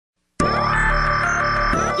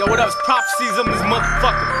Yo, what up? It's Prophecies on this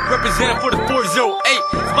motherfucker. Representing for the 408.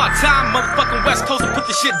 It's about time, motherfucking West Coast, to put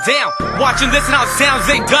this shit down. Watch and listen how it sounds,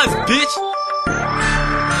 ain't does, bitch.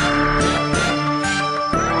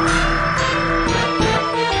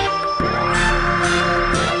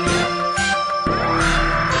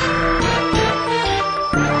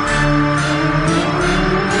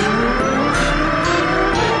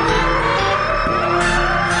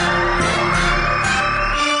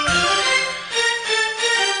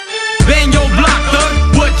 Bang your block,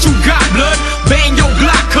 thug, what you got, blood? Bang your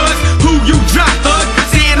block, cuz, who you drop, thug?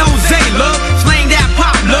 San Jose, love, slang that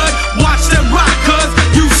pop, blood. Watch them rock, cuz,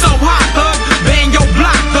 you so hot, thug. Bang your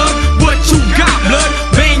block, thug, what you got, blood?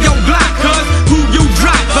 Bang your block, cuz, who you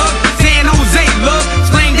drop, thug? San Jose, love,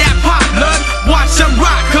 slang that pop, blood. Watch them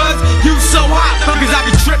rock, cuz, you so hot, thug. Cause I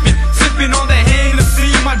be trippin', sippin' on the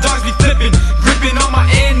Hennessy. My dogs be flippin', grippin' on my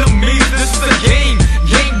enemies. This is a game,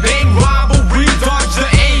 gang bang, rivalry, dodge the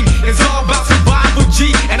aim. It's all about survival,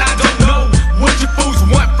 G, and I don't know what you fools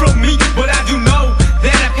want from me, but I do know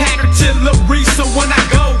that I pack artillery, so when I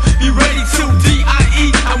go, be ready to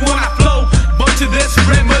D.I.E. I wanna flow, bunch of this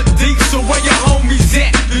remedy, so where your homies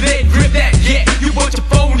at? Do they grip that yet? You bunch of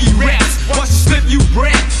phony rats, watch you slip, you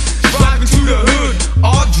brats. Driving to the hood,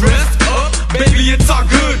 all dressed up, baby, it's all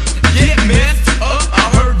good. Get messed up, I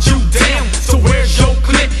heard you down, so where's your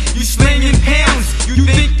clip? You slinging pounds, you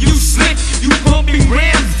think you slick, you pumping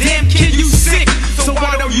rounds. Damn kid, you sick, so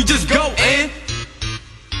why don't you just go and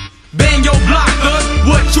bang your block, thug,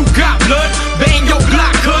 what you got, blood? Bang your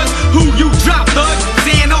block, cuz, who you drop, thug?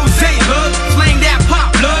 San Jose, love, slang that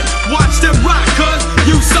pop, blood. Watch them rock, cuz,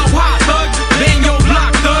 you so hot, thug. Bang your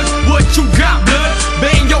block, thug, what you got, blood?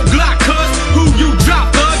 Bang your block, cuz, who you drop,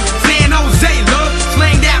 thug? San Jose, love,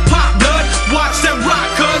 slang that pop, blood. Watch them rock,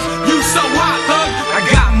 cuz, you so hot, thug. I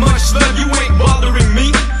got much love, you ain't bothering me.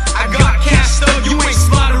 I got cash, thug, you ain't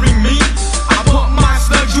slaughtering me. I pump my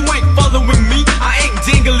slugs, you ain't following me. I ain't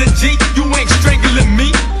dingling G, you ain't strangling me.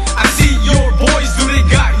 I see your boys, do they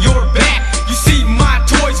got your back? You see my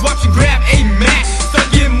toys, watch you grab a Mac.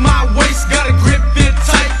 Stuck in my waist, gotta grip it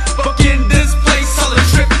tight. Fuck in this place, all a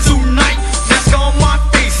trip tonight. Mask on my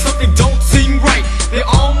face, something don't seem right. They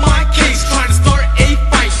on my case, trying to start a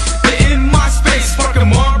fight. They in my space, spark a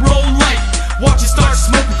Marlboro light. Watch you start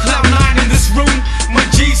smoking cloud 9 in this room. My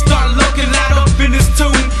G start looking loud up in this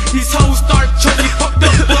tune. These hoes start choking, fucked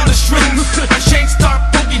up on the shrooms. My shank start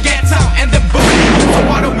poking, gats out, and then boom. So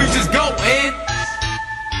why don't we just go and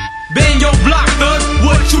bang your block, thug?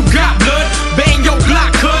 What you got, blood? Bang your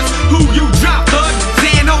block, cuz, who you drop, thug?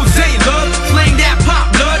 San Jose, love, slang that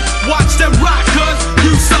pop, blood. Watch them rock, cuz,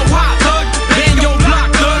 you so hot, thug. Bang your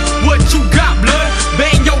block, thug, what you got, blood?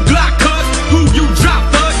 Bang your block, cuz, who you drop,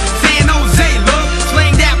 thug? San Jose, love,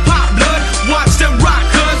 slang that pop, blood. Watch them rock,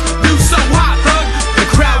 cuz, you so hot, thug. The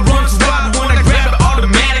crowd runs wild when I grab the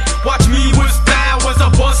automatic. Watch me with style as I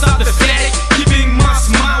bust out the static. Keeping my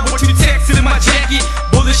smile, what you texting in my jacket.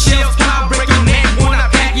 Bullet shells fly, break your neck when I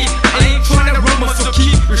pack it. I ain't trying to rumble, so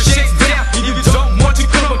keep your shakes down. If you don't want to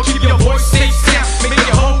crumble, keep your voice safe sound. Make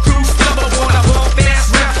your whole crew stumble when I bump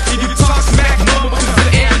fast rap. If you talk smack, mumble, cause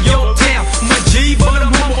the air in your town. I'm a G, but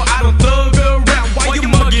I'm humble, I don't thug around. Why you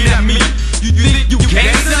mugging at me? You think you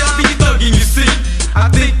gangsta? I be thugging, you see. I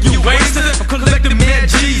think you wasted. I'm collecting mad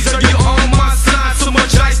G's. Are you on my side? So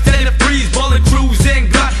much ice that it freeze. Ballin' crews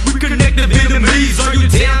and God, we connect the Vietnamese. Are you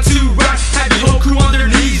down to ride? Have your whole crew on their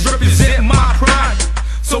knees. Represent my pride.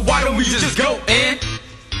 So why don't we just go and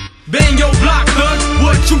bang your block, thug?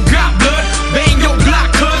 What you got, blood? Bang your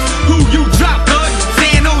block, cuz, who you